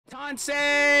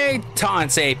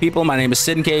Tansei, people. My name is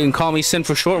Sid, and you can call me Sin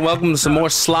for short. Welcome to some more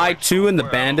Sly 2 and the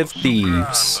Band of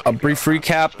Thieves. A brief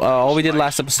recap. All we did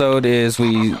last episode is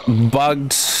we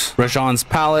bugged Rajan's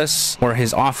palace, or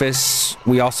his office.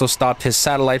 We also stopped his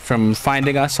satellite from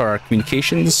finding us or our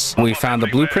communications. We found the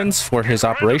blueprints for his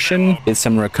operation, did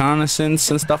some reconnaissance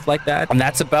and stuff like that. And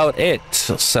that's about it.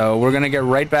 So we're going to get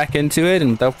right back into it.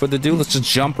 And without further ado, let's just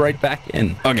jump right back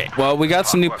in. Okay, well, we got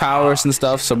some new powers and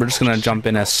stuff, so we're just going to jump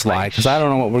in as Sly, because I don't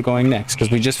know what we're going next,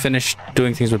 because we just finished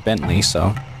doing things with Bentley,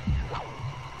 so.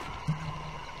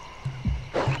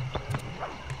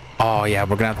 Oh yeah,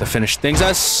 we're gonna have to finish things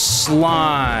as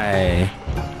Sly.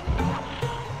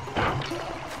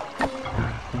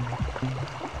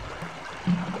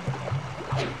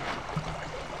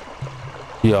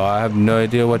 Yo, I have no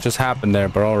idea what just happened there,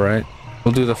 but all right.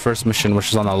 We'll do the first mission, which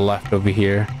is on the left over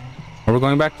here. Are we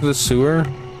going back to the sewer?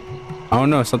 Oh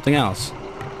no, something else.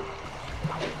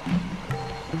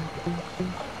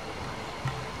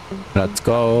 Let's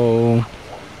go.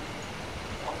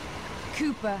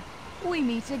 Cooper, we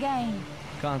meet again.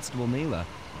 Constable Mila,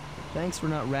 thanks for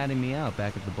not ratting me out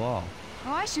back at the ball.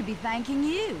 Oh, I should be thanking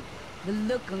you. The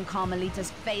look on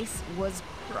Carmelita's face was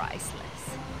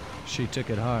priceless. She took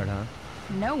it hard, huh?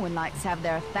 No one likes to have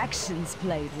their affections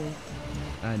played with.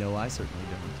 I know I certainly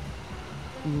don't.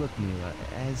 Look, Mila,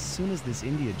 as soon as this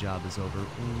India job is over,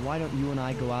 why don't you and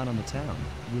I go out on the town?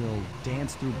 We'll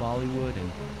dance through Bollywood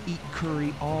and eat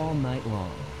curry all night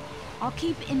long. I'll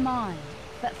keep it in mind,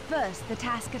 but first the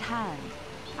task at hand.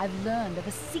 I've learned of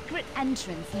a secret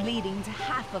entrance leading to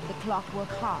half of the Clockwork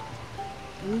Heart.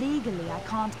 Legally, I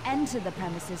can't enter the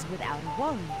premises without a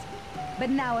warrant.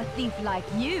 But now a thief like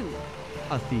you...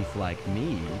 A thief like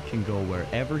me can go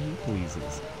wherever he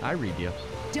pleases. I read you.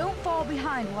 Don't fall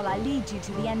behind while I lead you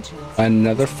to the entrance.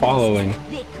 Another following.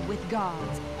 Thick with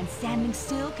guards, and standing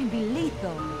still can be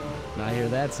lethal. I hear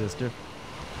that, sister.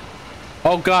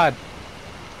 Oh God.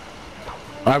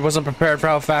 I wasn't prepared for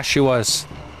how fast she was.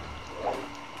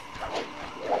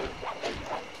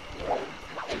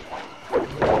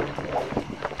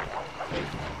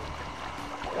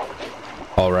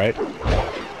 All right.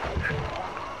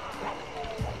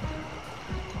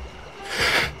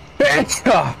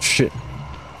 Oh, shit.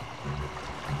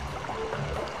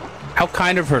 How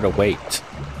kind of her to wait.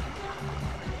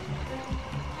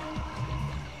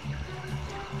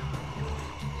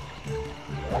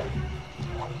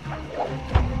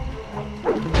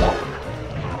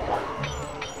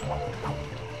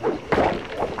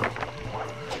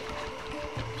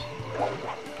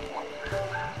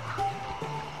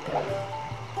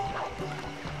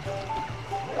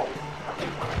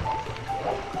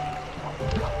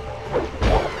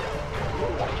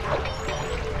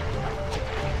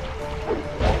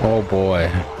 Oh boy.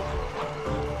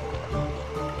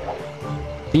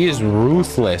 He is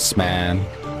ruthless, man.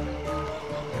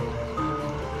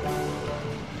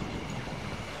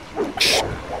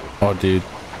 Oh, dude.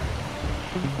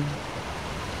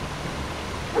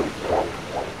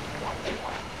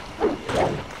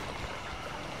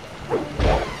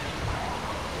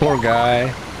 Poor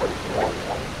guy.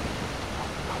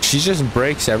 She just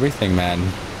breaks everything, man.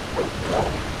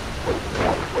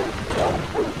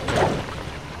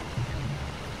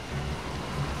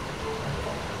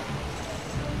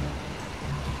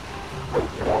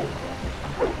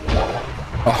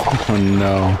 Oh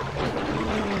no.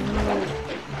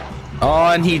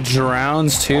 Oh, and he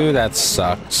drowns too? That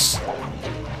sucks.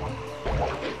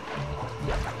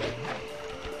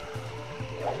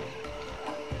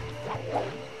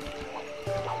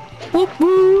 Whoop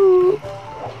whoop.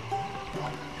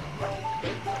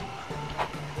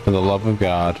 For the love of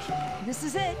God. This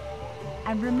is it.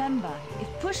 And remember, if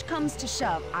push comes to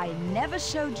shove, I never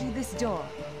showed you this door.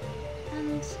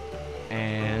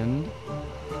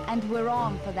 And we're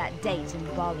on for that date in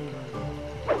Bollywood.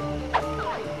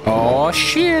 Oh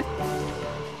shit.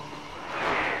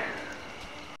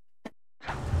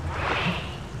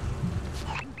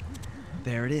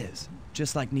 there it is,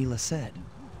 just like Neela said.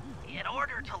 In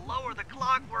order to lower the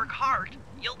Clockwork Heart,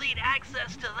 you'll need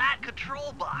access to that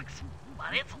control box, but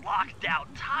it's locked down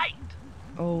tight.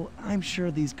 Oh, I'm sure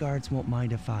these guards won't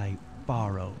mind if I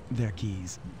borrow their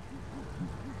keys.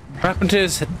 What happened to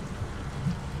his...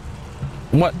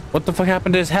 What the fuck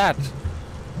happened to his hat?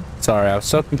 Sorry, I was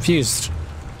so confused.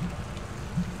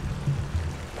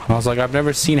 I was like, I've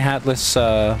never seen hatless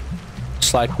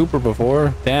Sly Cooper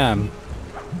before. Damn.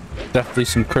 Definitely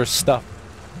some cursed stuff.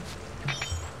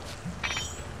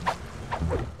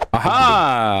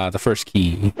 Aha! The first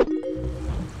key.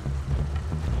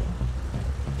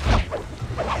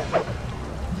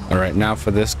 Alright, now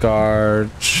for this guard.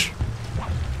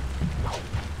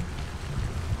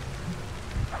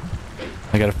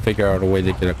 I gotta figure out a way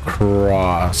to get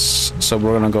across. So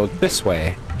we're gonna go this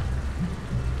way.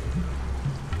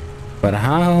 But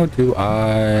how do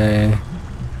I...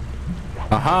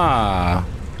 Aha!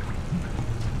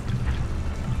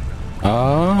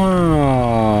 Oh.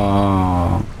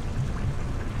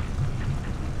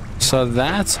 So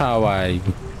that's how I...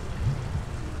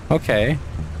 Okay.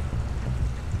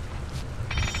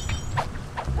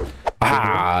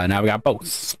 Ah, now we got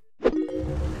both.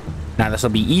 Now this will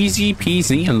be easy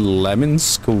peasy and lemon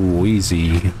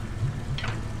squeezy.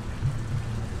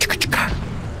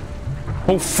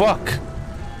 Oh fuck!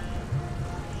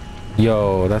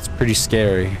 Yo, that's pretty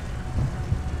scary.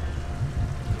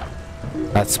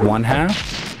 That's one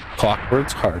half.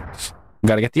 Clockwork's heart.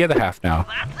 Gotta get the other half now.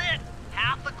 That's it.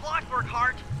 Half the clockwork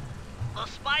heart. The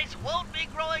spice won't be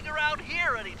growing around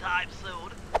here anytime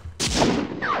soon.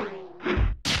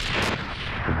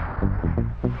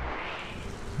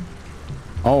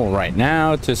 All right,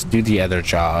 now just do the other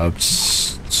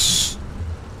jobs.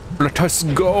 Let us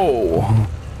go.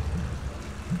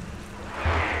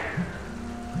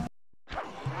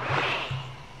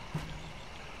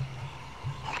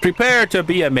 Prepare to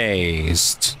be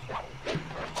amazed.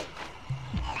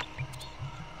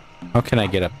 How can I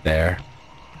get up there?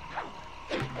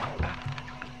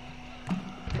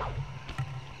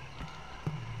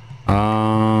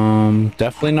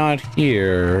 Definitely not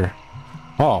here.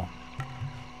 Oh.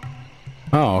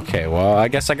 Oh, okay. Well, I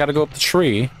guess I gotta go up the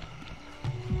tree.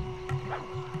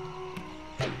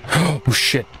 Oh,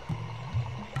 shit.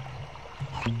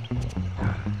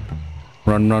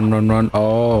 Run, run, run, run.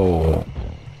 Oh.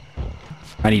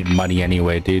 I need money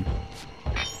anyway, dude.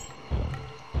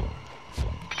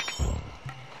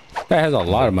 Guy has a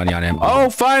lot of money on him. Oh,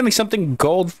 finally something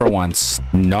gold for once.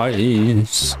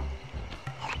 Nice.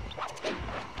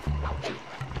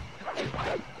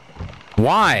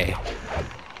 Why?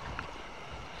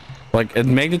 Like, it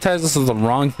magnetizes the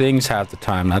wrong things half the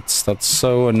time. That's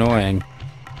so annoying.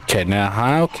 Okay, now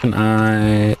how can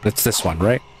I... It's this one,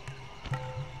 right?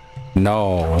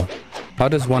 No. How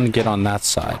does one get on that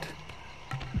side?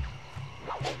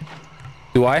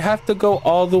 Do I have to go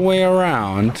all the way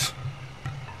around?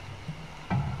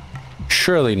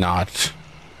 Surely not.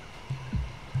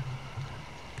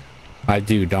 I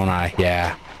do, don't I?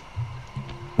 Yeah.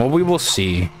 Well, we will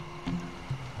see.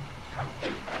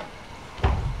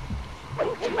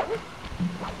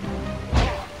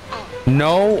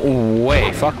 No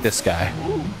way. Fuck this guy.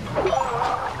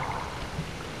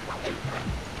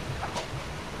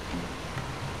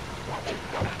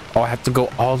 Oh, I have to go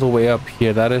all the way up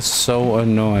here. That is so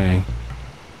annoying.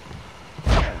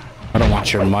 I don't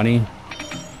want your money.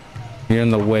 You're in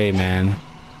the way, man.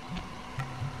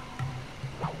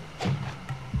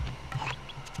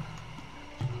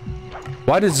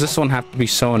 Why does this one have to be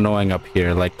so annoying up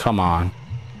here? Like, come on.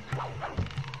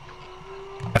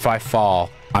 If I fall,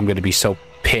 I'm gonna be so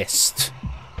pissed.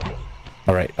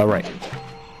 All right, all right.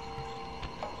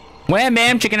 Wham,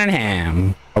 bam, chicken and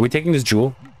ham. Are we taking this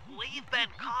jewel? We've been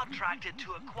contracted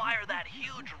to acquire that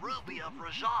huge ruby of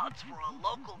Rajan's for a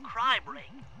local crime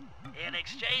ring. In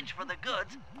exchange for the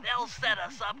goods, they'll set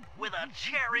us up with a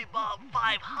cherry bomb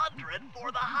 500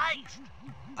 for the heist.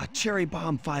 A cherry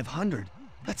bomb 500?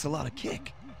 That's a lot of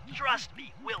kick. Trust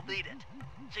me, we'll need it.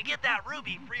 To get that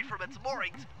ruby free from its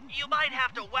moorings, you might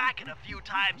have to whack it a few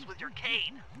times with your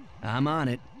cane. I'm on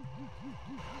it.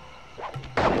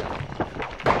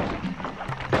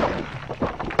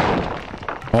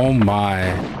 Oh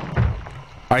my.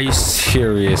 Are you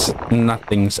serious?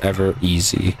 Nothing's ever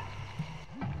easy.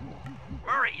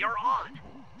 Murray, you're on.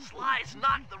 Sly's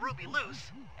knocked the ruby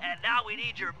loose, and now we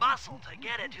need your muscle to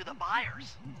get it to the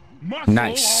buyers. Muscle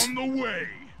Nice. on the way.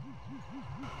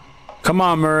 Come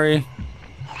on, Murray.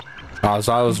 I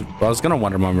was gonna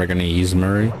wonder when we're gonna use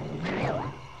Murray.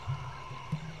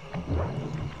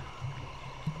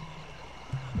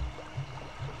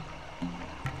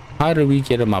 How do we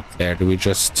get him up there? Do we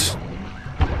just...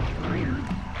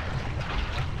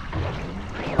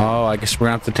 Oh, I guess we're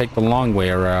gonna have to take the long way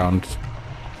around.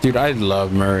 Dude, I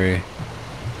love Murray.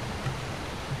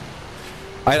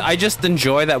 I just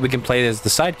enjoy that we can play as the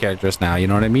side characters now, you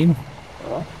know what I mean?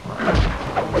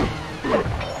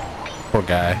 Poor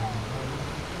guy.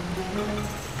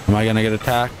 Am I gonna get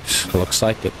attacked? Looks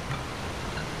like it.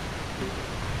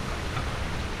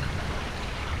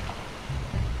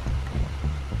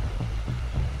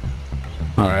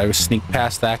 Alright, we sneak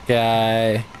past that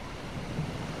guy.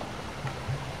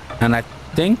 And I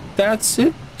think that's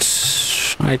it.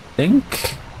 I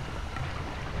think.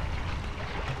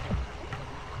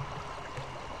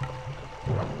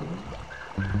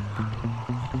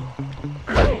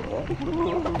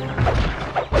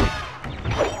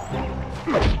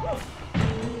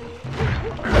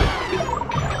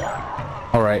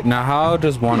 right, now how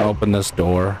does one open this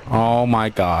door? Oh my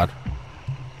god.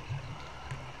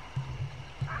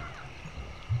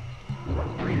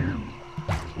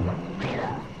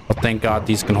 Oh, thank god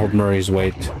these can hold Murray's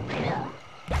weight.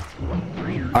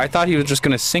 I thought he was just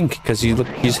gonna sink because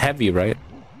he's heavy, right?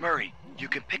 Murray, you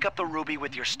can pick up the ruby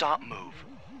with your stomp move.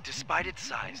 Despite its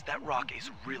size, that rock is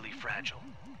really fragile.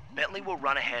 Bentley will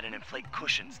run ahead and inflate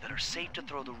cushions that are safe to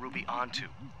throw the ruby onto.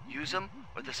 Use them,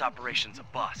 or this operation's a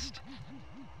bust.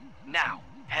 Now,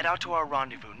 head out to our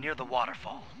rendezvous near the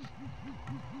waterfall.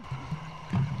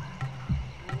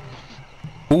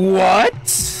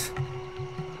 What?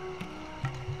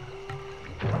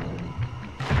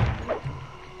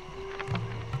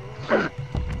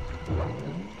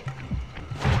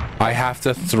 I have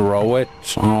to throw it?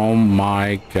 Oh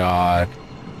my god.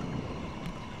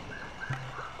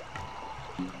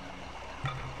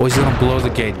 Oh, he's gonna blow the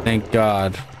gate, thank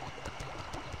god.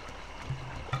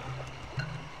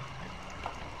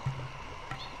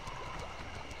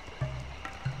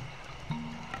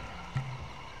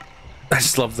 I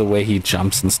just love the way he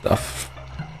jumps and stuff.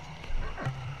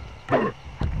 I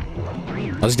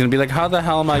was gonna be like, how the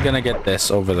hell am I gonna get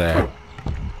this over there?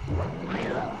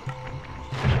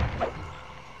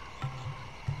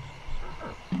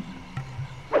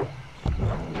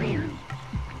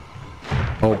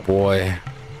 Oh boy.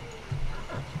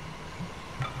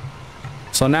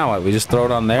 So now what? We just throw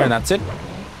it on there and that's it?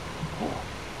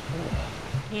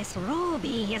 This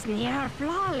ruby is near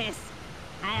flawless.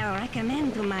 I'll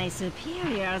recommend to my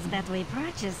superiors that we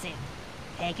purchase it.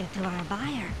 Take it to our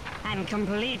buyer and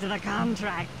complete the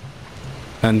contract.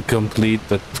 And complete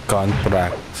the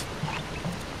contract.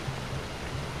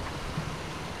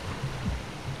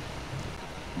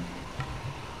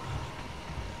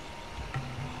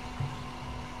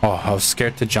 Oh, I was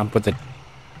scared to jump with it.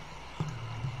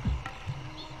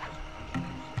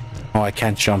 Oh, I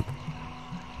can't jump.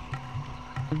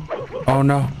 Oh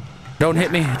no. Don't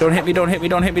hit me. Don't hit me. Don't hit me.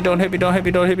 Don't hit me. Don't hit me. Don't hit me.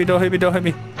 Don't hit me. Don't hit me. Don't hit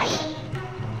me.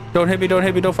 Don't hit me. Don't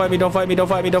hit me. Don't fight me. Don't fight me. Don't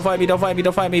fight me. Don't fight me. Don't fight me.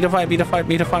 Don't fight me. Don't fight me. Don't fight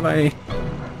me. Don't fight me.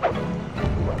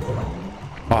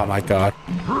 Oh my god.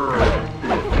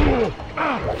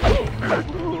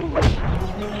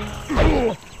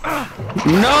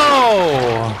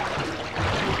 No!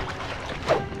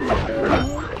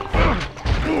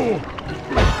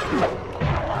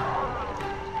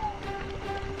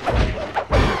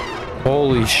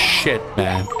 Holy shit,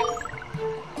 man.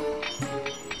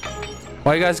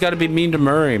 Why you guys gotta be mean to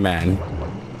Murray, man?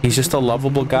 He's just a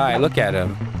lovable guy. Look at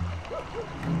him.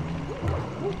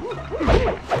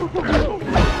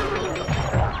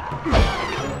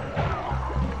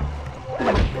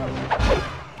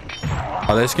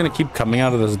 Are they just gonna keep coming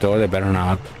out of this door? They better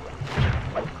not.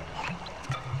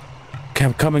 Okay,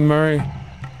 I'm coming, Murray.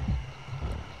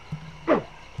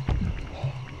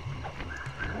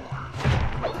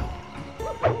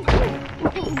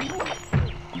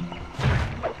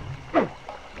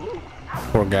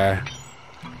 Poor guy.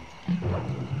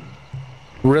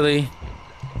 Really?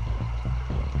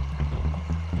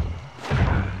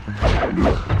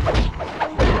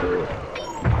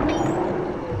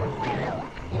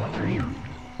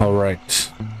 All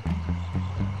right.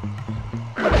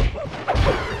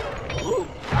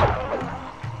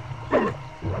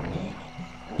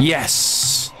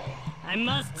 Yes. I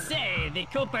must say, the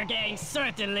Cooper gang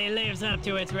certainly lives up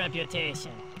to its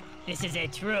reputation. This is a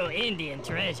true Indian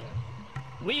treasure.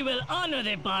 We will honor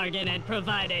the bargain and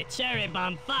provide a cherry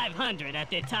bomb 500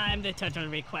 at the time the turtle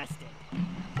requested.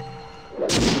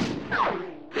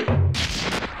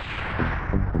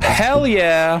 Hell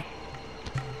yeah.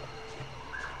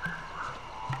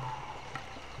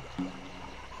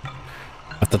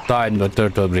 At the time the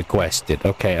turtle requested.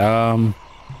 Okay,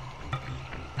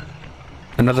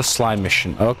 another slime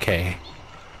mission. Okay.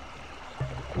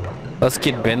 Let's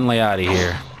get Bentley out of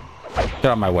here. Get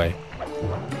out of my way.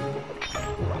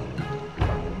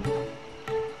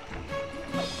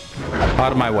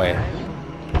 Out of my way.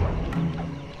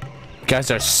 You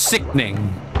guys are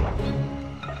sickening.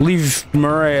 Leave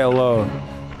Murray alone.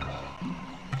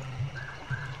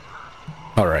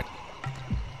 All right.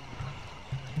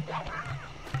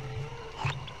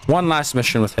 One last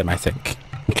mission with him, I think.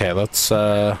 Okay, let's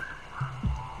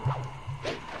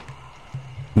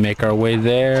make our way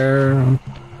there.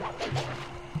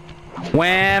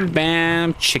 Wham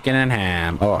bam, chicken and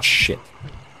ham. Oh shit.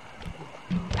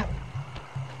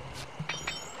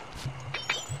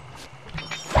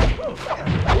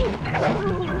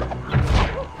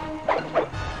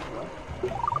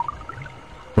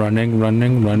 Running,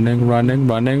 running, running, running,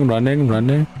 running, running,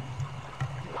 running.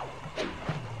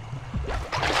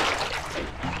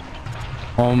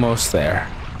 Almost there.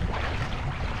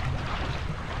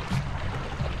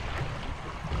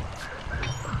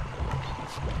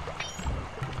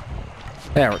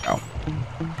 There we go.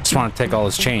 Just want to take all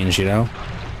this change, you know?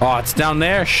 Oh, it's down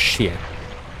there? Shit.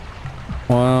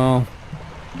 Well...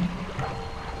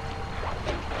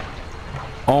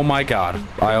 Oh my god.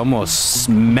 I almost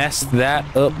messed that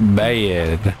up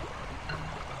bad.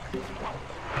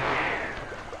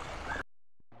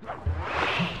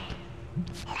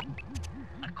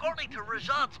 According to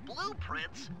Rajan's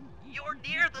blueprints, you're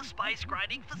near the spice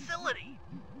grinding facility.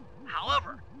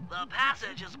 However, the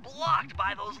passage is blocked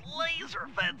by those laser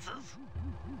fences.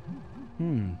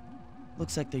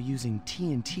 Looks like they're using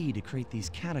TNT to create these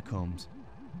catacombs.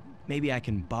 Maybe I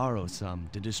can borrow some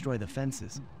to destroy the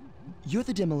fences. You're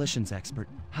the demolitions expert.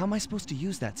 How am I supposed to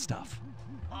use that stuff?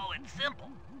 Oh, it's simple.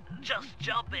 Just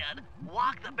jump in,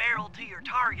 walk the barrel to your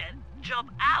target,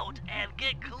 jump out, and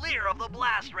get clear of the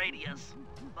blast radius.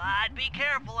 But be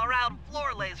careful around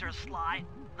floor lasers, Sly.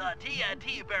 The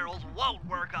TNT barrels won't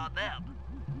work on them.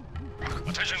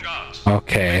 Attention guards.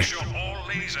 Okay. Make sure all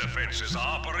laser fences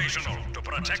are operational to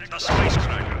protect the spice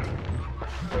grinder.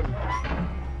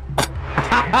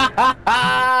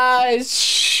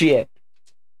 Shit.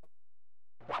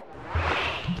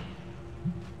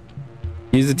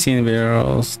 Use the TNT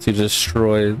barrels to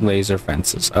destroy laser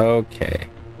fences. Okay.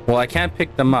 Well, I can't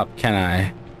pick them up, can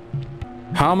I?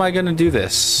 How am I gonna do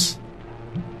this?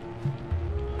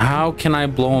 How can I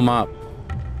blow them up?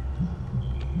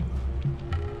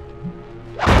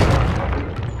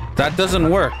 That doesn't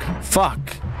work.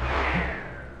 Fuck.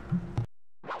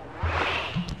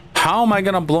 How am I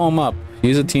gonna blow them up?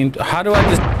 Use a team. How do I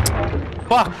just...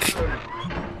 Fuck.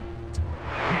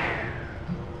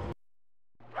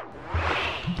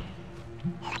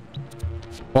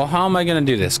 Well, how am I gonna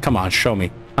do this? Come on, show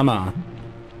me. Come on.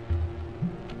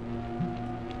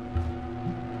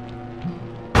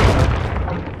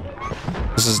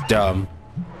 This is dumb.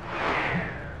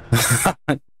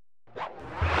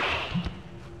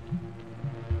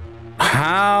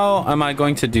 How am I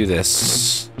going to do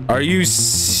this? Are you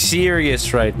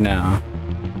serious right now?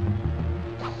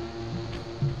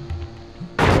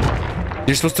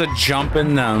 You're supposed to jump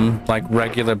in them like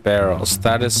regular barrels.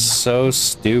 That is so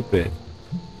stupid.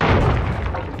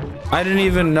 I didn't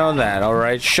even know that,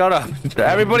 alright? Shut up.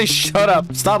 Everybody shut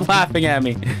up. Stop laughing at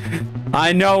me.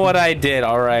 I know what I did,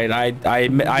 alright? I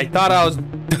thought I was...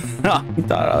 I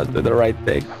thought I was doing the right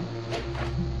thing.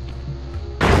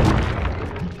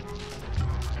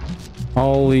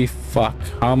 Holy fuck.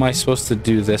 How am I supposed to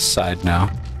do this side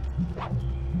now?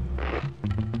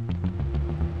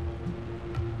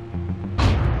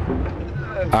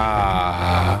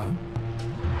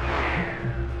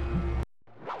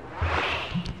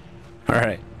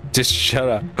 Alright, just shut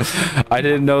up. I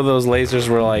didn't know those lasers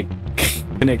were like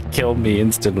gonna kill me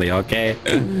instantly, okay?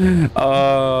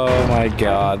 Oh my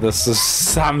god, this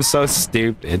is... I'm so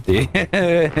stupid, dude.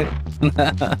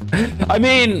 I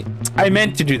mean, I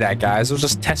meant to do that, guys. I was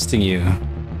just testing you.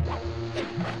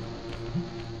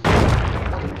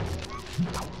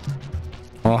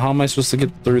 Well, how am I supposed to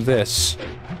get through this?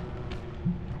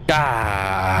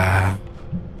 Ah.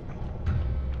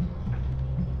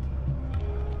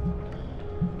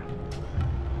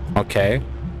 Okay.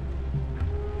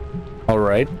 All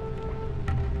right.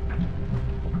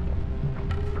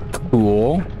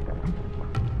 Cool.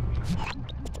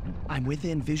 I'm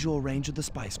within visual range of the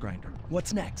spice grinder.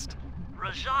 What's next?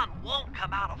 Rajan won't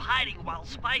come out of hiding while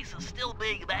spice is still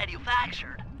being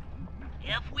manufactured.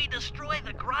 If we destroy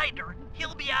the grinder,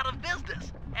 he'll be out of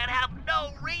business and have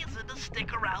no reason to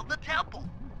stick around the temple.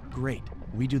 Great.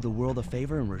 We do the world a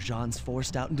favor and Rajan's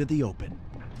forced out into the open.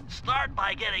 Start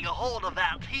by getting a hold of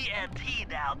that TNT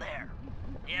down there.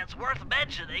 It's worth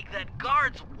mentioning that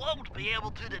guards won't be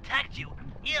able to detect you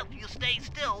if you stay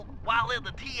still while in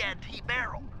the TNT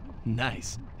barrel.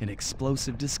 Nice. An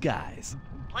explosive disguise.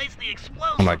 Place the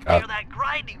explosive Oh my God. near that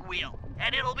grinding wheel,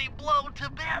 and it'll be blown to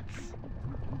bits.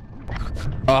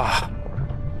 Ah.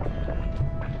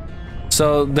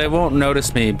 So they won't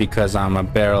notice me because I'm a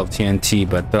barrel of TNT,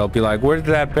 but they'll be like, where did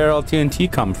that barrel of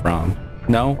TNT come from?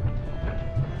 No?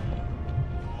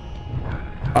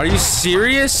 Are you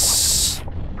serious?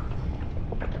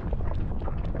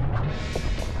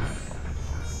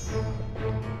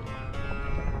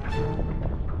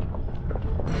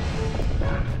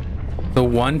 The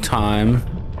one time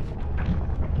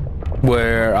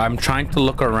where I'm trying to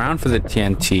look around for the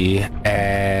TNT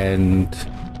and...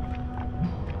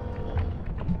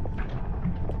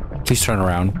 Please turn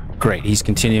around. Great, he's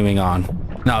continuing on.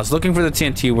 Now, I was looking for the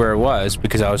TNT where it was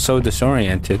because I was so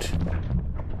disoriented.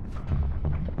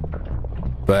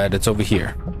 But it's over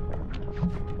here.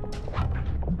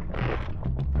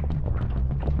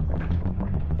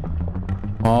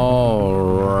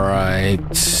 All right.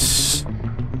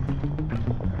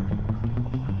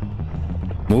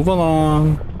 Move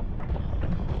along.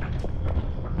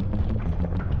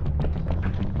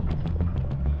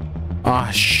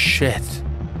 Ah, shit.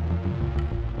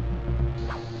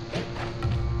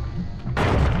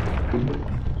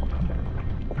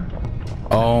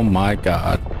 Oh my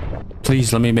god.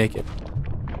 Please let me make it.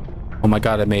 Oh my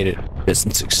god, I made it.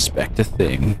 Didn't expect a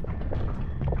thing.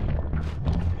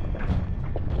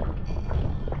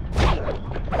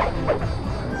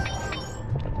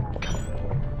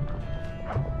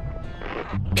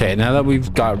 Okay, now that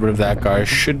we've got rid of that guard, it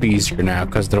should be easier now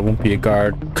because there won't be a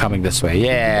guard coming this way.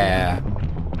 Yeah.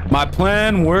 My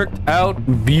plan worked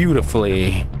out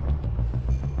beautifully.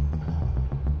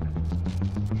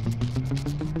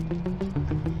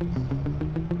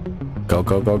 Go,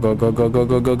 go, go, go, go, go, go,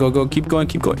 go, go, go, go. Keep going,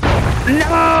 keep going.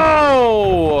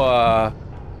 No!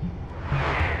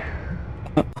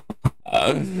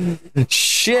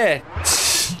 Shit.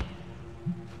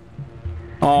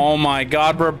 Oh my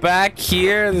god, we're back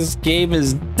here. This game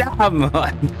is dumb.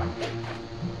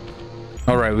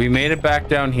 Alright, we made it back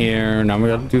down here. Now we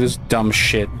gotta do this dumb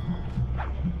shit.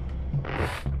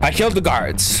 I killed the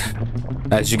guards,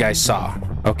 as you guys saw.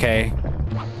 Okay?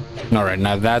 Alright,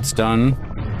 now that's done.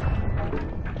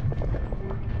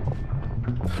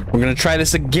 We're gonna try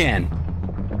this again.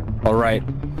 Alright.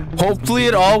 Hopefully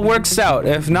it all works out.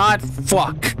 If not,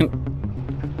 fuck.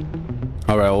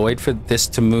 Alright, we'll wait for this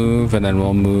to move and then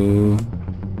we'll move.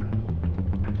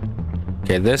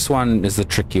 Okay, this one is the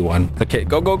tricky one. Okay,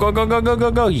 go, go, go, go, go, go,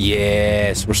 go, go.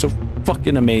 Yes, we're so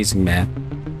fucking amazing, man.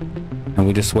 And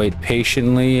we just wait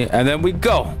patiently and then we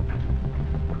go.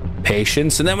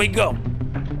 Patience and then we go.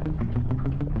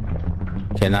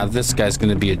 Okay, now this guy's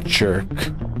gonna be a jerk.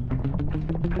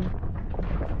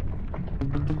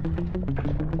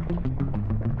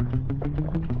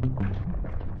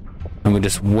 And we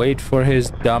just wait for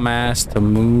his dumbass to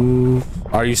move.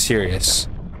 Are you serious?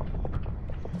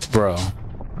 Bro.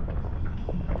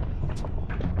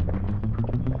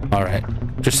 Alright.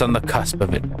 Just on the cusp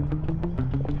of it.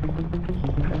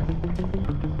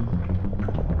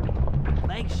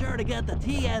 Make sure to get the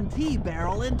TNT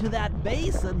barrel into that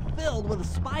basin filled with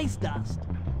spice dust.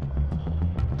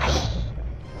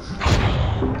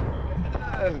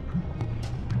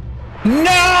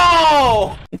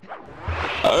 No!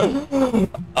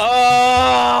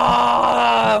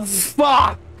 Oh,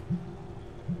 fuck!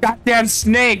 Goddamn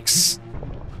snakes!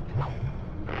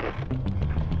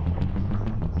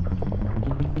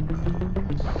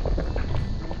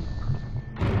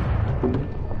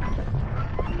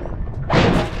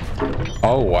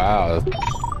 Oh, wow.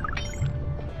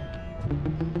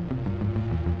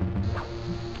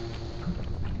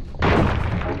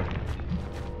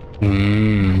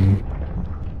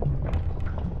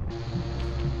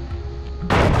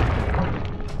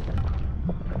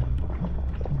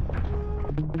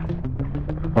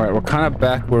 Alright, we're kind of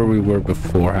back where we were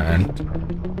beforehand.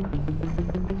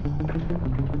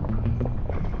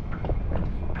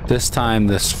 This time,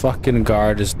 this fucking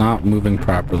guard is not moving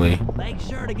properly. Make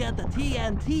sure to get the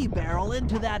TNT barrel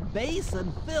into that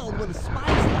basin filled with spice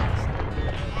dust.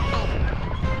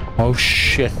 Oh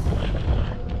shit.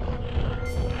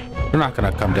 They're not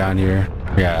gonna come down here.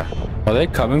 Yeah. Are they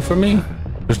coming for me?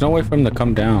 There's no way for them to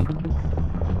come down.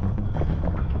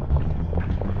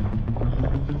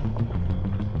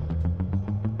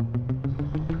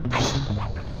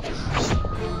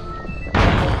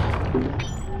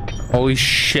 Holy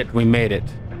shit, we made it.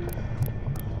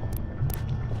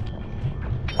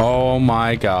 Oh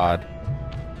my god.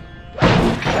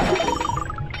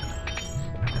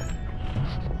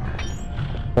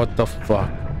 What the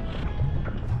fuck?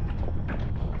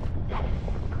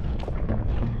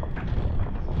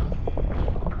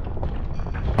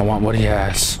 I want what he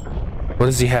has. What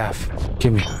does he have?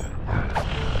 Give me.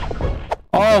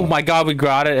 Oh my god, we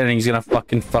got it and he's gonna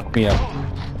fucking fuck me up.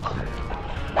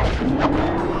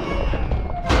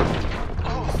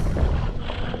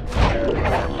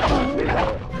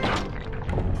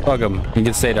 Fuck him. He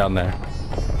can stay down there.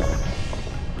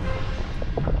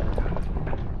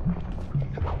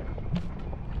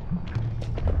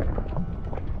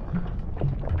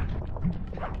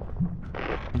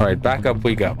 Alright, back up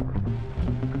we go.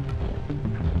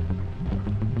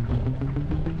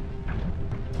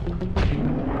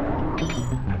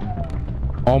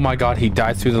 Oh my god, he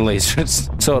died through the lasers.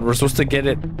 So we're supposed to get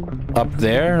it up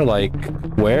there? Like,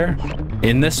 where?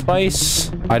 In this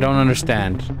spice? I don't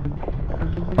understand.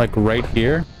 Like right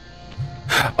here?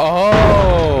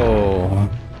 Oh!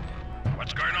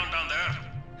 What's going on down there?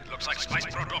 It looks like spice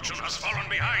production has fallen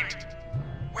behind.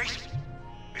 Wait,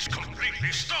 it's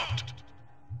completely stopped.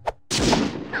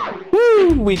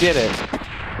 Woo! We did it.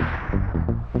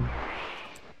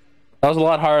 That was a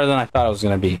lot harder than I thought it was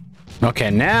gonna be.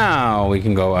 Okay, now we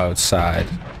can go outside.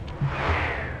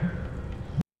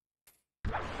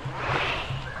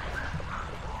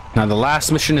 Now the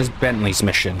last mission is Bentley's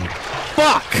mission.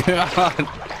 Fuck!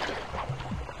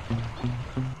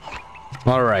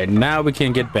 Alright, now we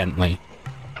can get Bentley.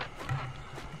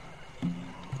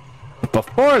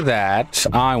 Before that,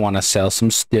 I want to sell some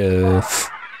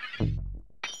stuff.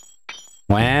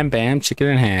 Wham, bam, chicken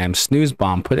and ham. Snooze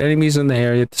bomb. Put enemies in the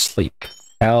area to sleep.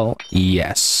 Hell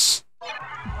yes.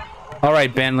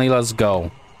 Alright, Bentley, let's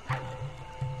go.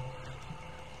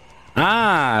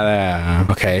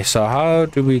 Okay, so how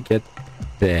do we get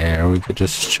there? We could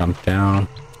just jump down.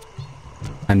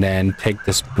 And then take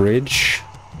this bridge.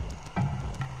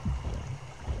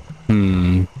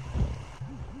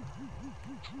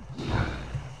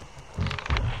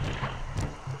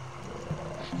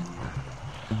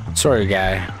 Sorry,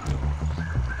 guy.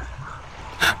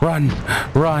 Run!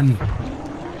 Run!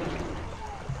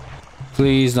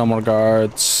 Please, no more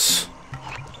guards.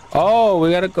 Oh,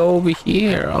 we gotta go over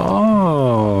here.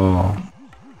 Oh.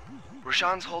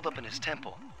 Rajan's holed up in his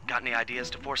temple. Got any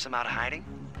ideas to force him out of hiding?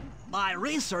 My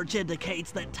research indicates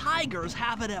that tigers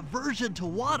have an aversion to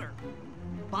water.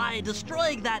 By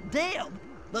destroying that dam,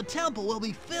 the temple will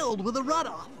be filled with a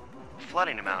runoff.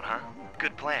 Flooding him out, huh?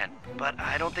 Good plan. But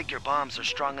I don't think your bombs are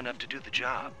strong enough to do the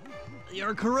job.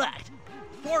 You're correct.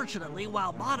 Fortunately,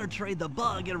 while monitoring the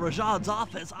bug in Rajan's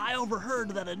office, I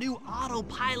overheard that a new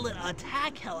autopilot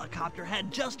attack helicopter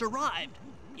had just arrived.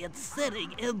 It's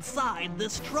sitting inside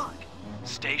this truck.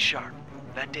 Stay sharp.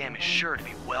 That dam is sure to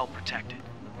be well protected.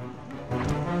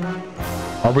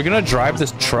 Are we gonna drive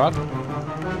this truck?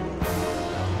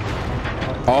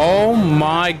 Oh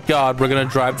my god, we're gonna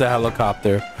drive the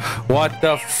helicopter. What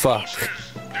the fuck?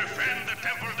 Defend the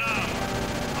temple dam.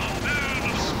 A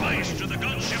barrel of spice to the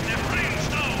gunship that brings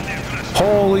down the aggressor.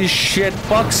 Holy shit,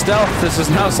 fuck stealth. This is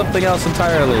now something else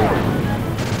entirely.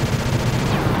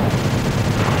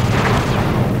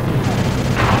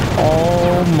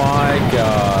 Oh my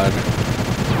god.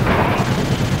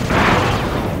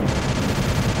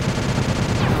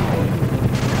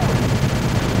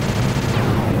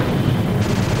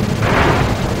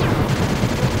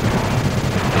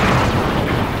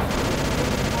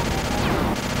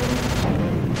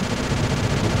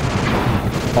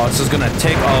 Oh, this is gonna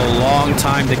take a long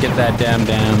time to get that damn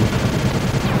dam.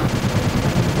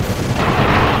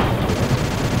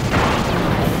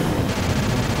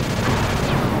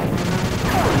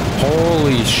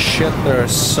 Holy shit, there are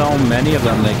so many of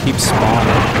them. They keep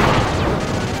spawning.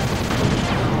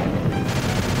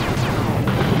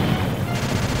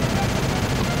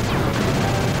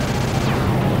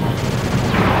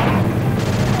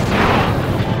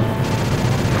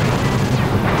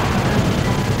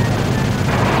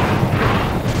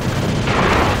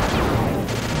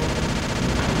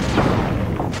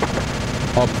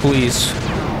 Oh, please.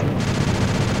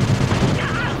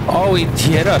 Oh, he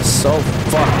hit us so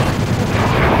fucked.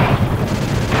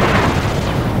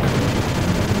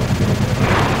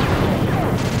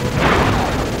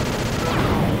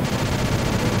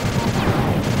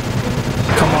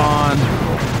 Come on.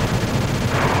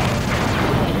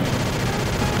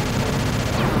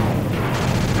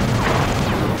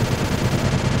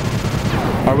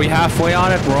 Are we halfway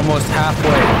on it? We're almost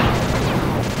halfway.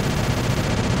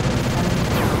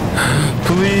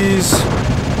 Please.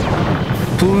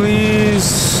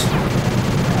 Please.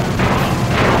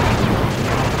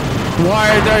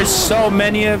 Why are there so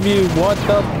many of you? What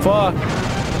the fuck?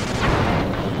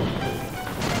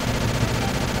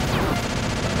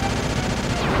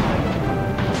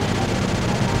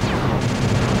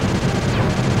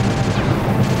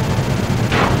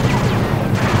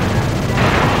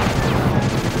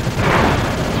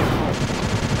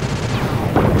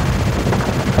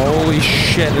 Holy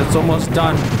shit, it's almost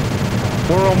done.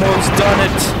 We're almost done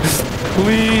it.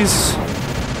 Please.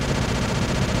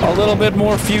 A little bit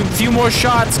more, few more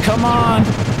shots. Come on.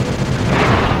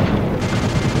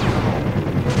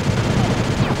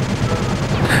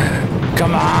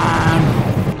 Come on.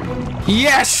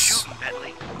 Yes.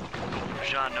 Bentley.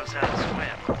 Rajan knows how to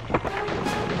swim.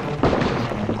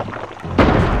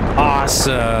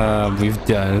 Awesome. We've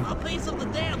done it. A piece of the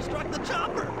dam struck the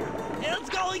chopper. It's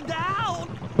going down.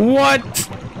 What?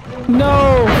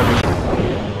 No.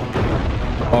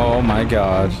 Oh my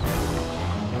god.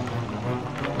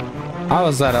 How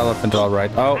is that elephant all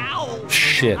right? Oh, Ow.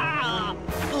 shit. Ah.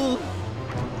 Oh.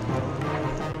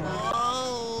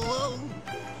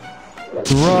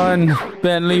 Run,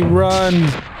 Bentley, run.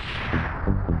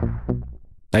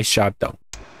 Nice shot, though.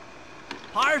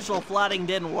 Partial flooding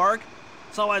didn't work,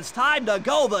 so it's time to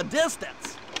go the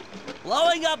distance.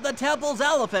 Blowing up the temple's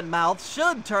elephant mouth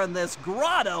should turn this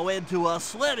grotto into a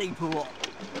swimming pool.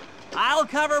 I'll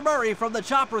cover Murray from the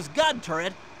chopper's gun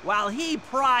turret while he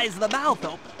pries the mouth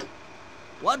open.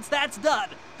 Once that's done,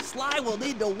 Sly will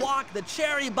need to walk the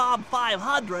Cherry Bomb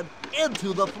 500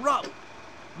 into the throat.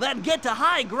 Then get to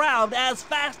high ground as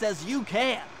fast as you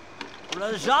can.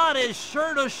 Rajan is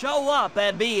sure to show up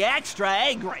and be extra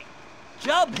angry.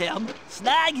 Jump him,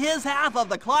 snag his half of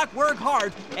the Clockwork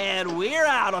Heart, and we're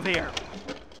out of here.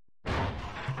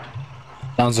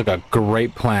 Sounds like a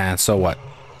great plan. So what?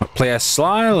 Play as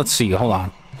Sly? Let's see. Hold on.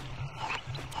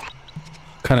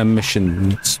 What kind of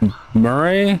mission? It's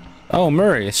Murray? Oh,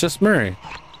 Murray. It's just Murray.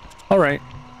 All right.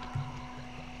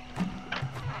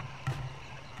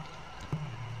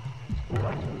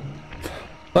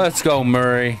 Let's go,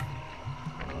 Murray.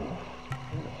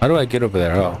 How do I get over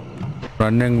there? Oh.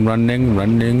 Running, running,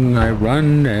 running. I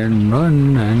run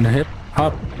and hip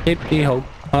hop, hippy hop,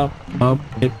 hop, hop,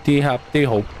 hippy hoppy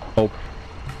hop, hop.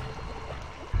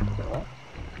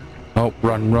 Oh,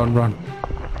 run, run, run.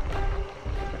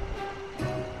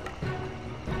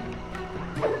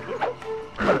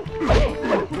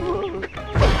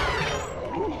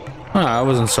 Ah, that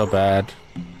wasn't so bad.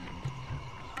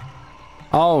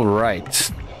 All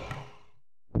right.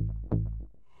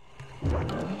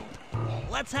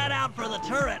 Let's head out for the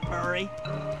turret, Murray.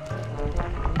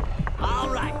 All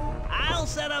right, I'll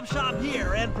set up shop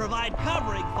here and provide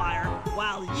covering fire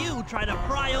while you try to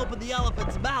pry open the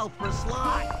elephant's mouth for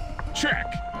Sly. Check.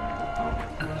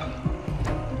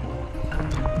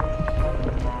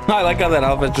 I like how that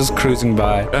elephant just cruising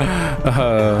by.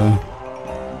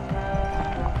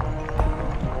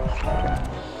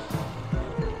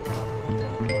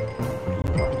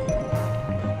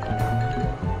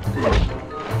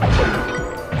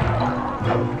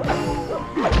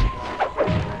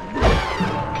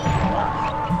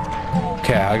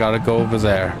 Okay, I gotta go over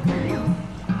there.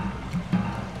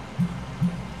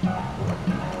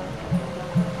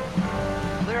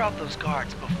 Clear out those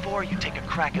guards before you take a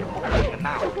crack at opening the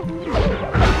mouth.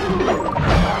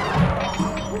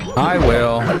 I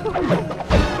will.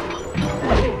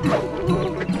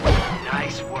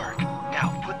 Nice work.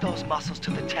 Now put those muscles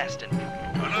to the test and...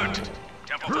 Alert!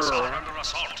 Temple facade under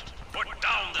assault. Put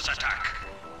down this attack.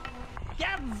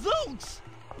 Gadzooks!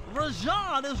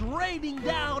 Rajan is raining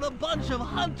down a bunch of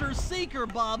hunter-seeker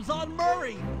bombs on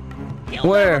Murray. He'll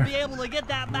Where? never be able to get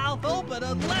that mouth open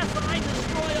unless I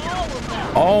destroy all of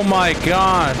them. Oh my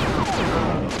god.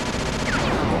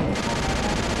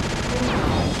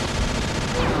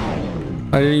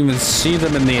 I didn't even see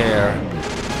them in the air.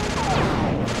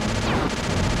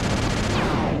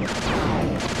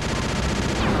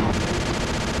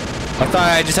 I thought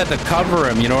I just had to cover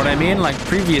him, you know what I mean? Like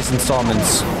previous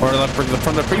installments. Or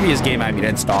from the previous game, I mean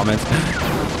installments.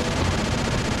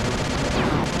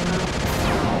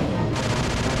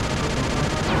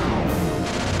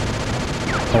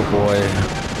 Oh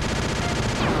boy.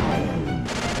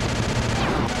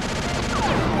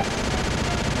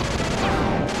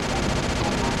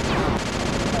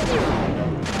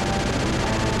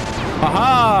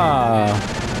 Aha!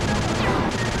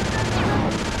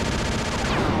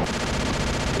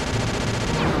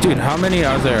 Dude, how many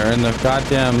are there in the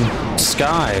goddamn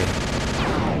sky?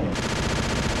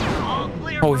 All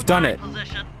clear Oh, we've for done my it.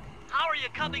 position. How are you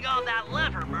coming on that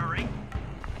lever, Murray?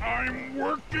 I'm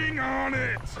working on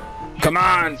it. Come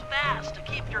on! It's fast to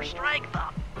keep your strength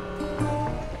up.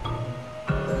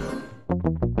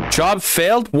 Job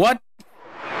failed? What?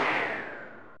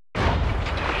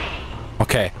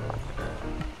 Okay.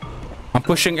 I'm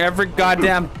pushing every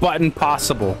goddamn button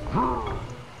possible.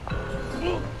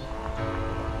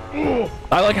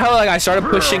 I like how I started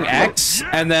pushing X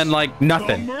and then like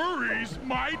nothing. The Murray's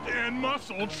might and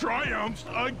muscle triumphs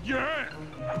again.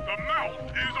 The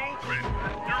mouth is open.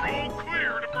 You're all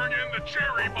clear to bring in the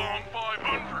Cherry Bomb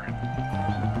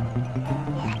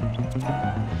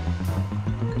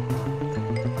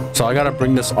 500. So I gotta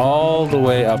bring this all the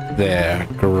way up there.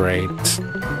 Great.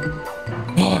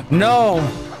 No!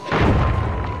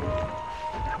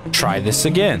 Try this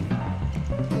again.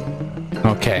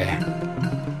 Okay.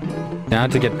 Now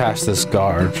to get past this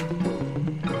guard.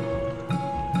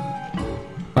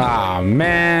 Ah,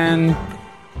 man.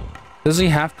 Does he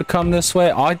have to come this way?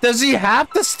 Oh, does he have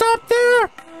to stop there?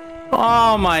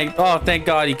 Oh my, oh, thank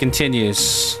God he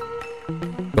continues.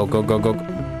 Go, go, go, go.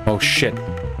 Oh, shit.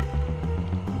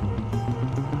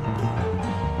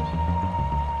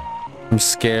 I'm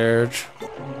scared.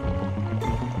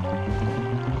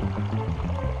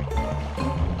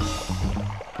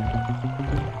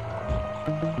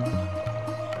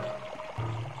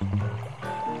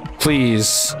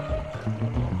 Please.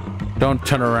 Don't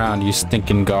turn around, you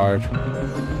stinking guard.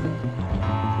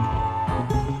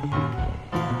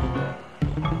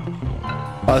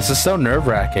 Oh, this is so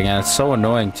nerve-wracking and it's so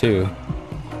annoying too.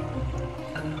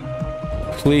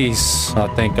 Please.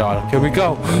 Oh, thank God. Here we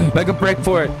go. Make a break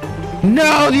for it.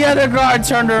 No, the other guard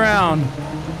turned around.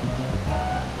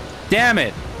 Damn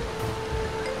it.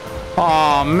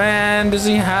 Oh, man. Does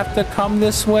he have to come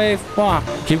this way? Fuck.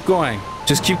 Keep going.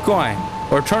 Just keep going.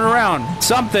 Or turn around.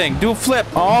 Something. Do a flip.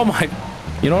 Oh, my.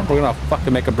 You know what? We're going to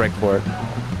fucking make a break for it.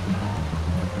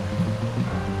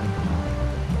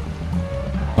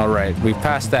 All right. We've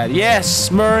passed that.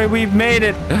 Yes, Murray, we've made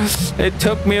it. It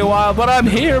took me a while, but I'm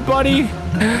here, buddy.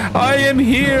 I am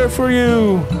here for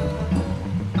you.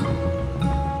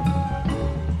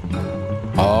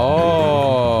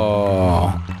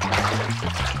 Oh.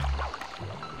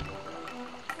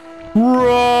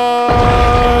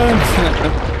 Run!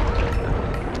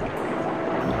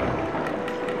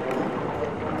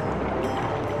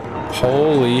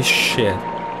 Holy shit.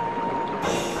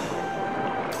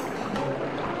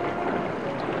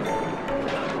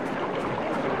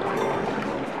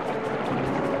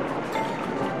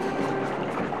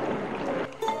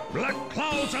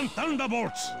 And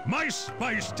thunderbolts, my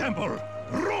spice temple,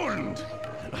 ruined!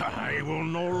 I will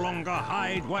no longer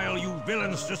hide while you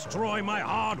villains destroy my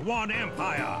hard-won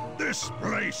empire. This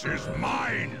place is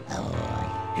mine.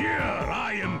 Here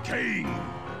I am king.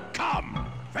 Come,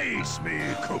 face me,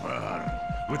 Cooper.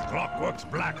 With Clockwork's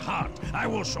black heart, I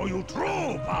will show you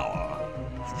true power.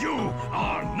 You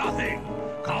are nothing.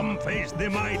 Come face the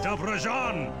might of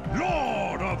Rajan,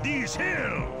 lord of these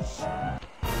hills.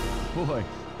 Boy,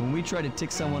 when we try to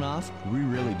tick someone off, we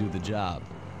really do the job.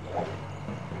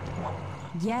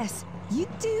 Yes, you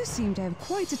do seem to have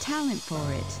quite a talent for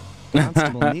it.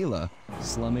 Constable Neela,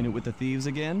 slumming it with the thieves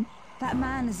again? That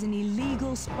man is an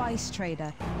illegal spice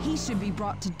trader. He should be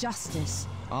brought to justice.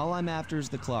 All I'm after is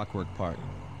the Clockwork part.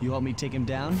 You help me take him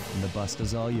down, and the bust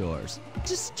is all yours.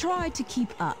 Just try to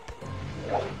keep up.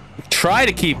 Try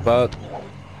to keep up.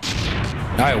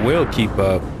 I will keep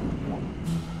up.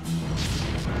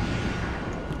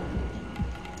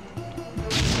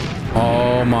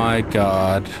 Oh my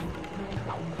God.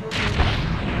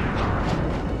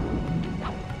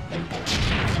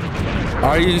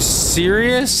 Are you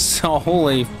serious? Oh,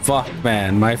 holy fuck,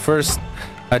 man. My first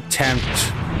attempt.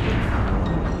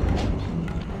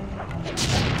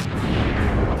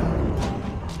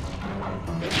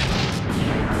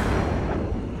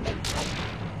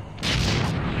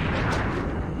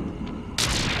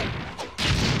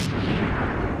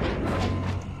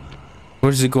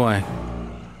 Where's he going?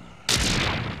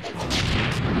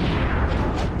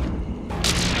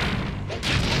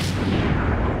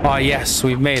 Oh, yes,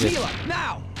 we've made it. Neela,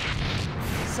 now!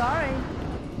 Sorry.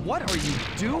 What are you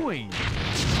doing?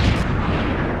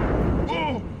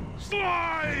 Oh,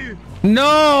 Sly!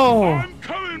 No! I'm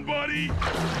coming, buddy!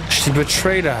 She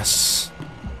betrayed us.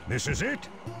 This is it?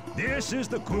 This is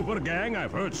the Cooper gang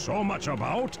I've heard so much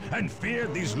about and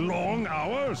feared these long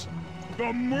hours?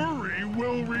 The Murray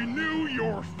will renew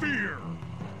your fear.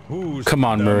 Who's Come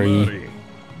on, the Murray.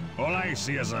 All I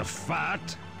see is a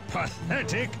fat,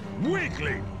 pathetic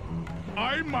weakling.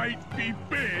 I might be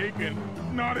big and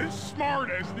not as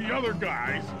smart as the other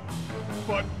guys,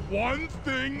 but one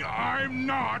thing I'm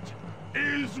not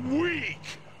is weak.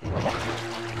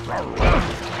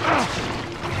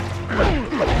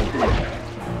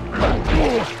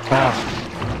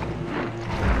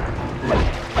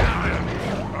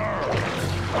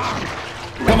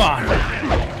 Come on.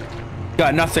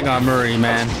 Got nothing on Murray,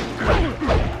 man.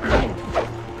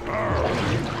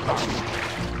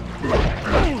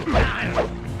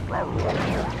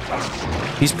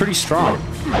 He's pretty strong.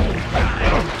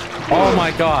 Oh my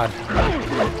God.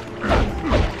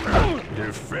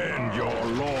 Defend your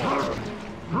lord.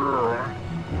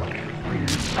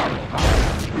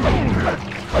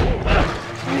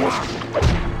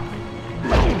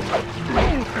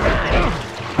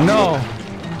 No.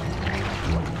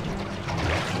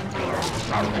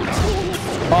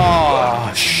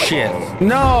 Oh, shit.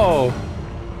 No.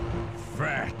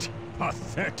 Fat,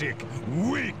 pathetic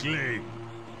weakling.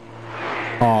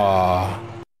 Aw.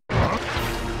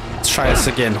 Let's try this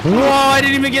again. Whoa, I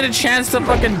didn't even get a chance to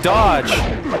fucking dodge.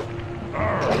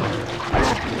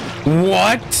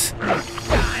 What?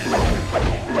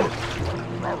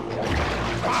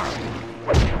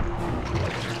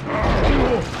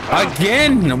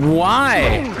 Again?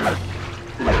 Why?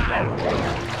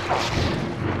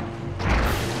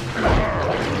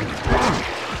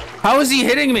 How is he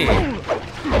hitting me?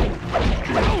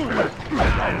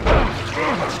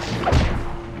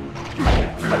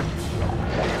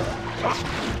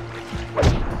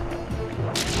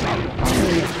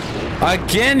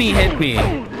 Again, he hit me.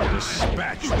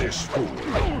 Dispatch this fool.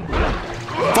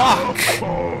 Fuck.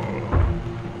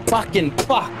 Fucking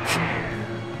fuck.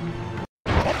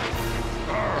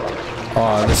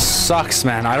 Oh, this sucks,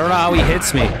 man. I don't know how he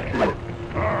hits me.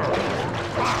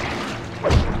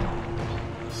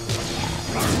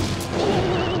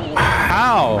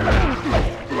 How?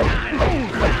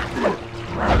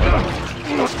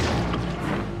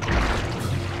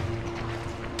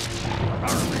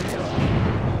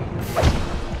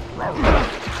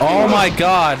 Oh my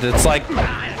god, it's like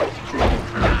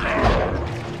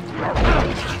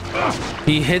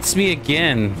he hits me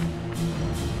again.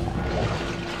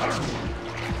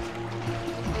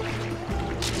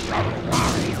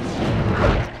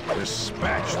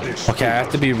 Okay, I have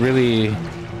to be really...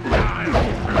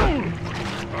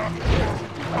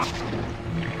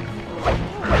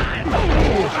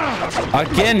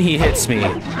 Again, he hits me.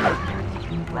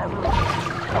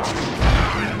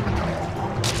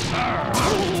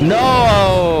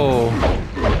 No!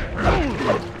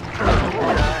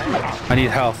 I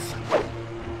need health.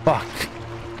 Fuck.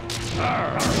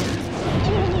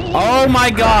 Oh my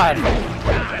god!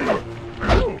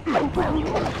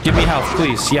 Give me health,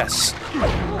 please. Yes.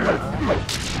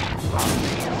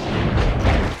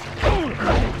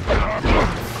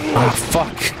 Ah,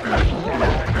 fuck.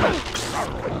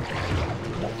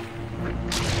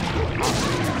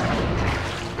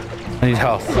 I need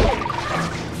health.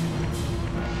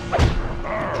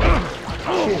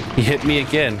 He hit me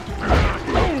again.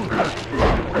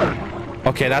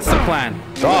 Okay, that's the plan.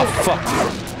 Oh, fuck.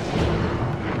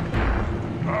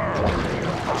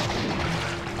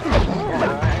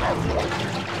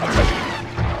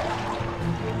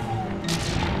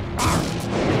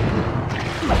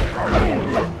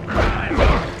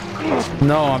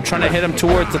 No, I'm trying to hit him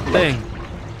towards the thing.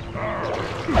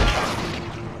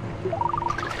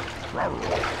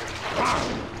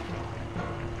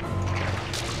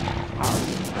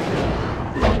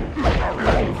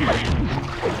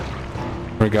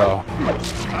 Here we go.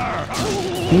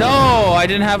 No, I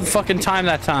didn't have fucking time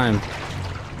that time.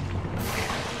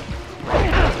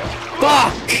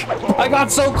 Fuck! I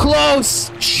got so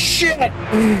close! Shit!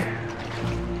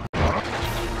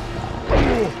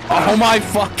 Oh my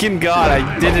fucking god,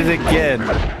 I did it again.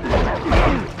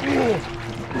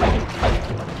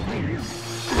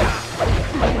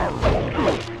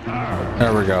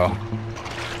 There we go.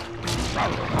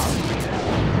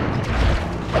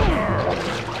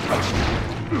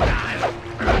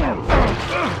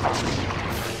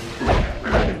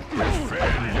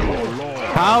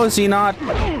 How is he not?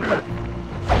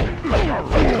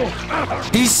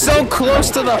 He's so close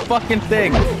to the fucking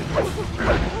thing.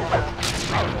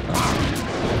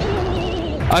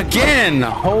 Again!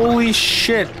 Holy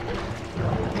shit!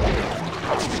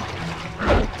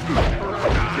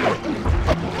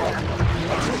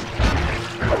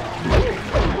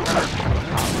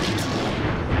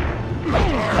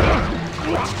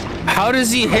 How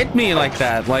does he hit me like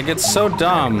that? Like, it's so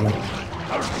dumb.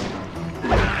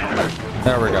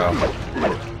 There we go.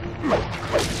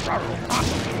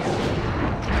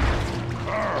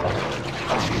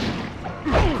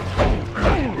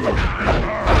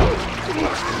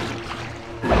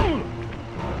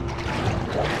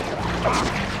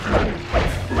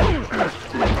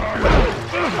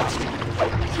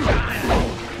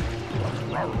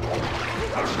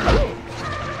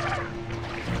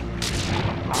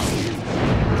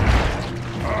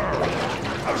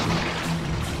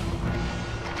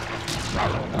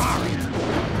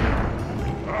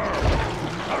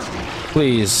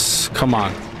 Please, come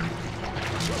on.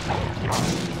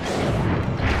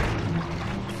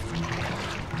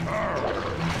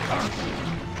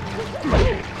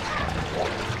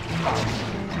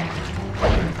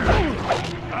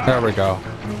 There we go.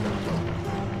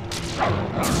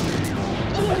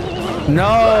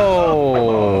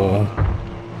 No!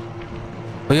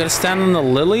 We gotta stand on the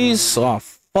lilies? Oh,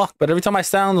 fuck. But every time I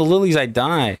stand on the lilies, I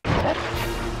die.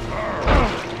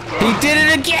 He did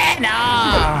it again!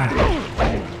 Ah!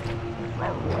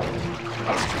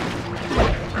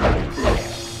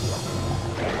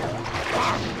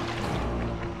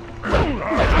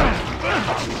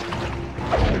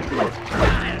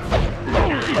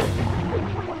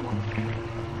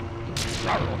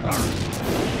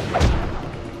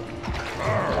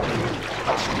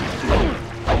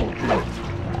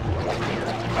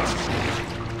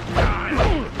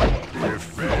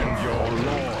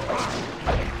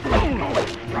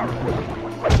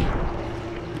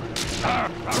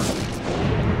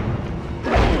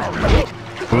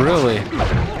 Really?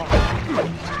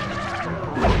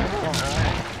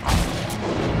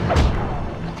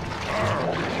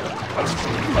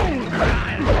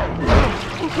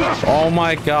 Oh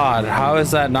my god, how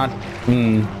is that not...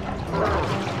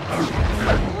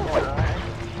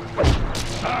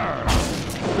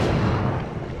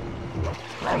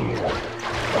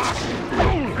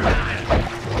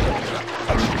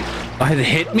 It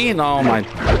hit me? Oh my...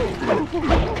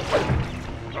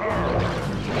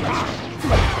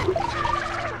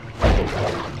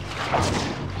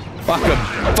 Fuck him!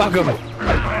 Fuck him!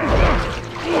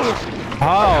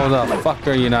 How the fuck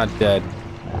are you not dead?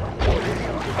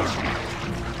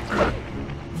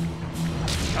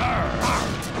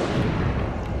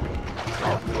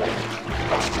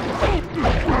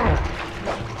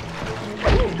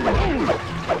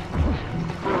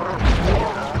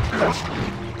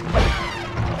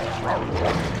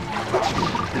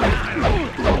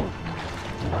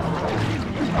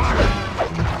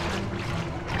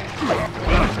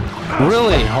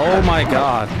 Really? Oh my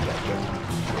god.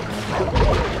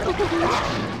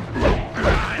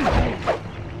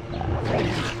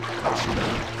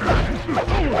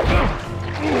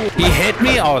 He hit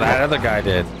me? Oh, that other guy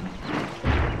did.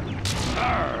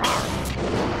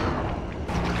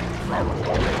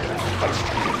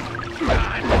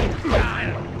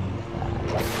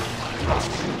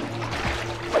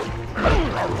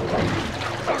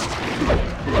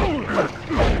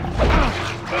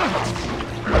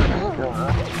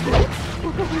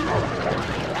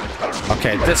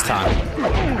 Okay, this time.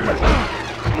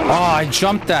 Oh, I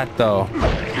jumped that though.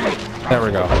 There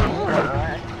we go.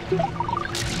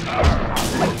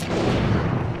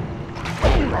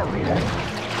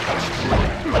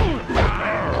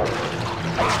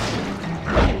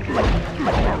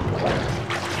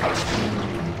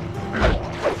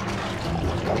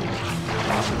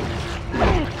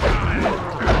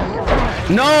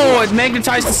 No, it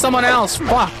magnetized to someone else.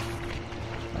 Fuck.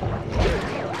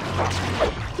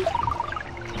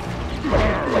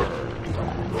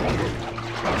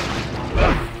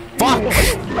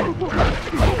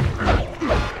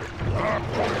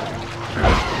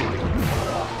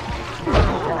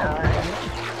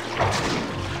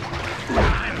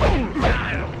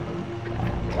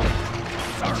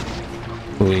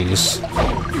 Please.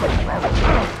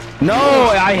 No,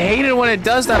 I hate it when it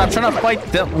does that. I'm trying to fight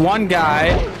that one guy,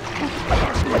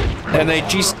 and they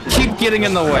just keep getting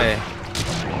in the way.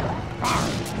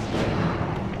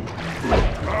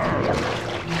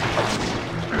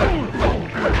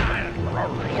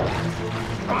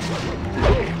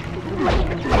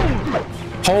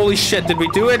 Holy shit, did we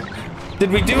do it?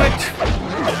 Did we do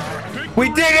it? We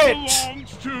did it!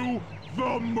 To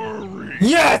the Murray.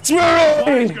 Yes,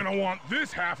 Murray! He's gonna want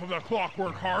this half of the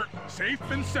Clockwork Heart safe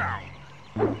and sound.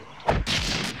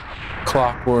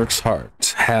 Clockwork's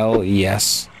heart. Hell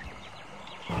yes.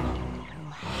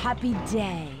 Happy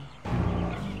day.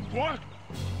 What?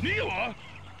 Neela?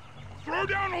 Throw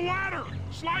down a ladder.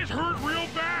 Sly's hurt real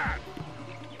bad.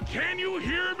 Can you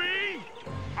hear me?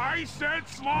 I said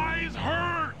Sly's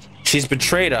hurt. She's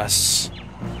betrayed us.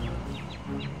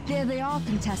 There they are,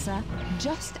 Contessa,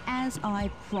 just as I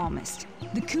promised.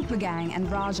 The Cooper gang and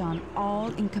Rajan all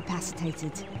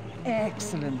incapacitated.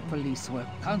 Excellent police work,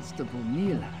 Constable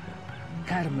Neela.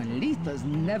 Carmelita's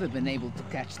never been able to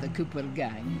catch the Cooper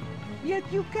gang. Yet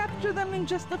you capture them in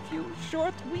just a few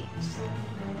short weeks.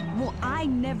 Well, I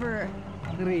never...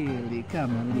 Really,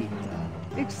 Carmelita.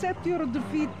 Accept your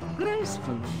defeat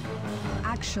gracefully.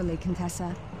 Actually,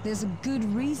 Contessa, there's a good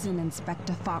reason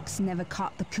Inspector Fox never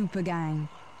caught the Cooper gang.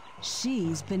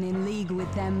 She's been in league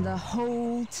with them the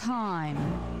whole time.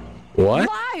 What?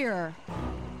 Liar!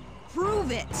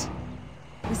 Prove it!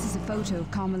 This is a photo of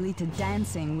Carmelita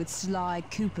dancing with Sly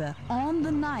Cooper on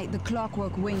the night the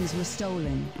Clockwork Wings were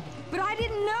stolen. But I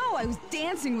didn't know I was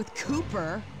dancing with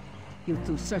Cooper. You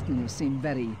two certainly seem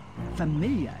very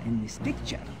familiar in this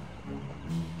picture.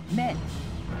 Men,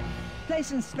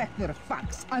 place Inspector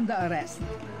Fox under arrest.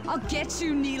 I'll get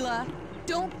you, Neela.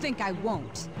 Don't think I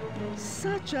won't.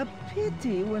 Such a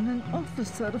pity when an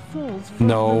officer falls from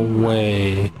No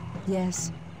way.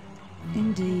 Yes,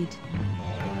 indeed.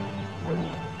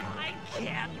 I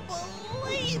can't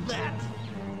believe it!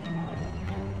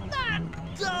 That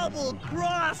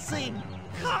double-crossing,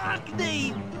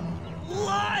 cockney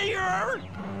liar!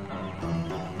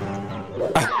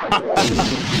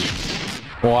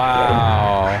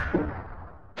 Wow.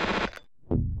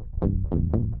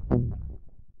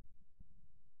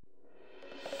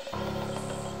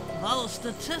 Though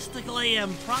statistically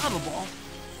improbable,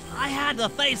 I had to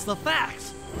face the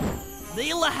facts.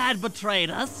 Neela had betrayed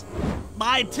us,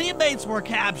 my teammates were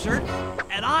captured,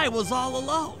 and I was all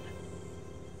alone.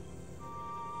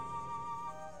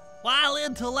 While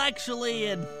intellectually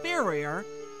inferior,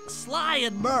 Sly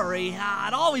and Murray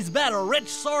had always been a rich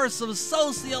source of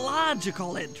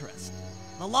sociological interest.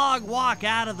 The long walk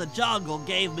out of the jungle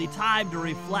gave me time to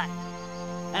reflect,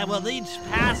 and with each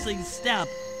passing step,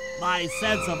 my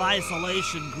sense of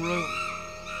isolation grew.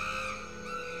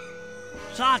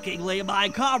 Shockingly, my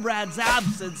comrade's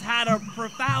absence had a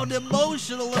profound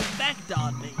emotional effect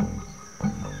on me.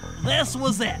 This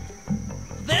was it.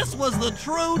 This was the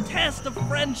true test of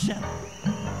friendship.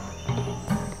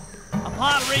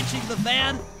 Upon reaching the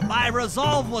van, my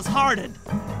resolve was hardened.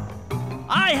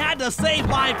 I had to save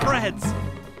my friends.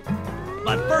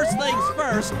 But first things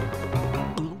first,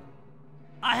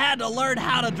 I had to learn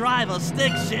how to drive a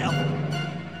stick shift.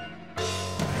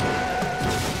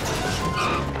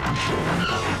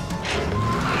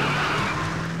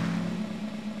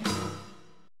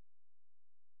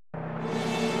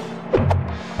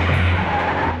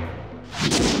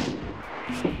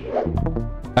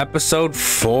 Episode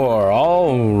 4.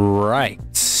 All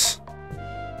right.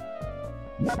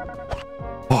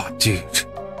 Oh, dude.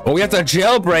 Oh, we have to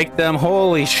jailbreak them.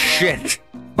 Holy shit.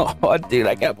 Oh, dude,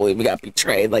 I can't believe we got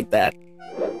betrayed like that.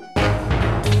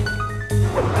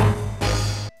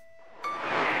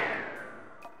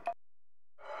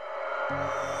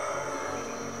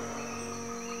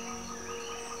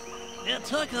 It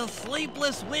took a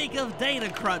sleepless week of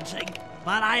data crunching,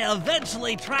 but I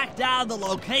eventually tracked down the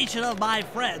location of my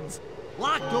friends,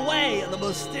 locked away in the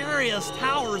mysterious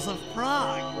towers of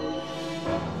Prague.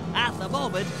 At the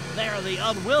moment, they are the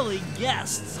unwilling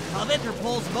guests of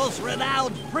Interpol's most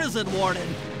renowned prison warden,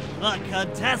 the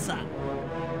Contessa.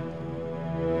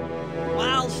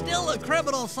 While still a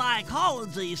criminal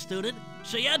psychology student,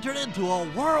 she entered into a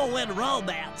whirlwind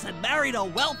romance and married a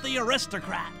wealthy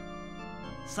aristocrat.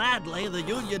 Sadly, the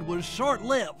union was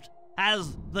short-lived,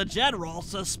 as the general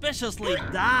suspiciously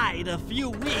died a few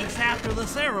weeks after the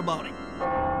ceremony.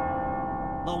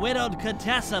 The widowed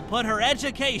Contessa put her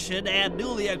education and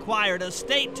newly acquired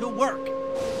estate to work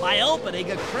by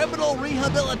opening a criminal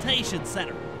rehabilitation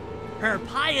center. Her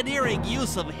pioneering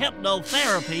use of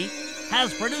hypnotherapy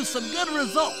has produced some good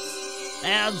results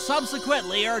and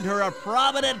subsequently earned her a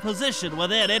prominent position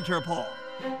within Interpol.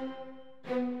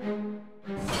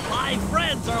 My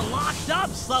friends are locked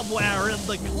up somewhere in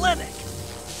the clinic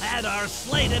and are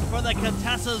slated for the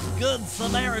Contessa's Good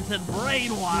Samaritan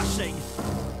brainwashing.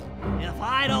 If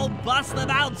I don't bust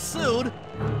them out soon,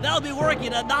 they'll be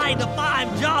working a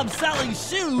 9-to-5 job selling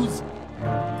shoes,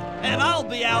 and I'll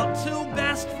be out two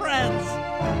best friends.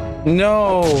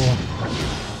 No.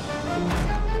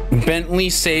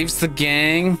 Bentley saves the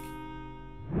gang.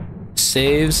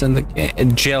 Saves and the gang.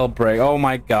 Jailbreak. Oh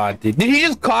my god, dude. Did he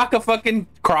just cock a fucking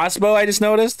crossbow? I just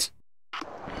noticed.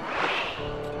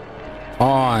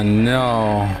 Oh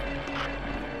no.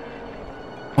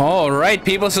 All right,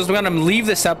 people, so we're gonna leave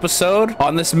this episode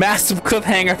on this massive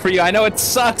cliffhanger for you. I know it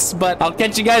sucks, but I'll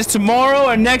catch you guys tomorrow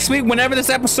or next week whenever this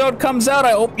episode comes out.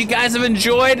 I hope you guys have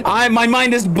enjoyed. My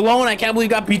mind is blown. I can't believe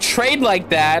I got betrayed like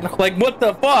that. Like, what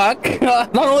the fuck?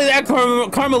 Not only that,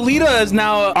 Carmelita is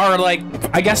now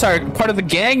I guess our part of the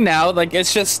gang now. Like,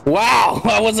 it's just, wow.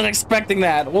 I wasn't expecting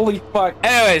that. Holy fuck.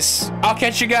 Anyways, I'll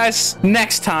catch you guys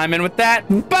next time. And with that,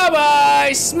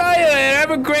 bye-bye. Smile and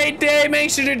have a great day.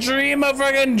 Make sure to dream of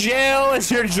fucking jail. Is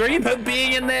your dream of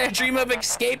being in there? Dream of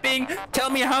escaping? Tell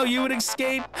me how you would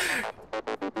escape.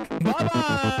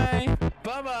 Bye-bye.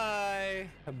 Bye-bye.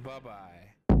 Bye-bye.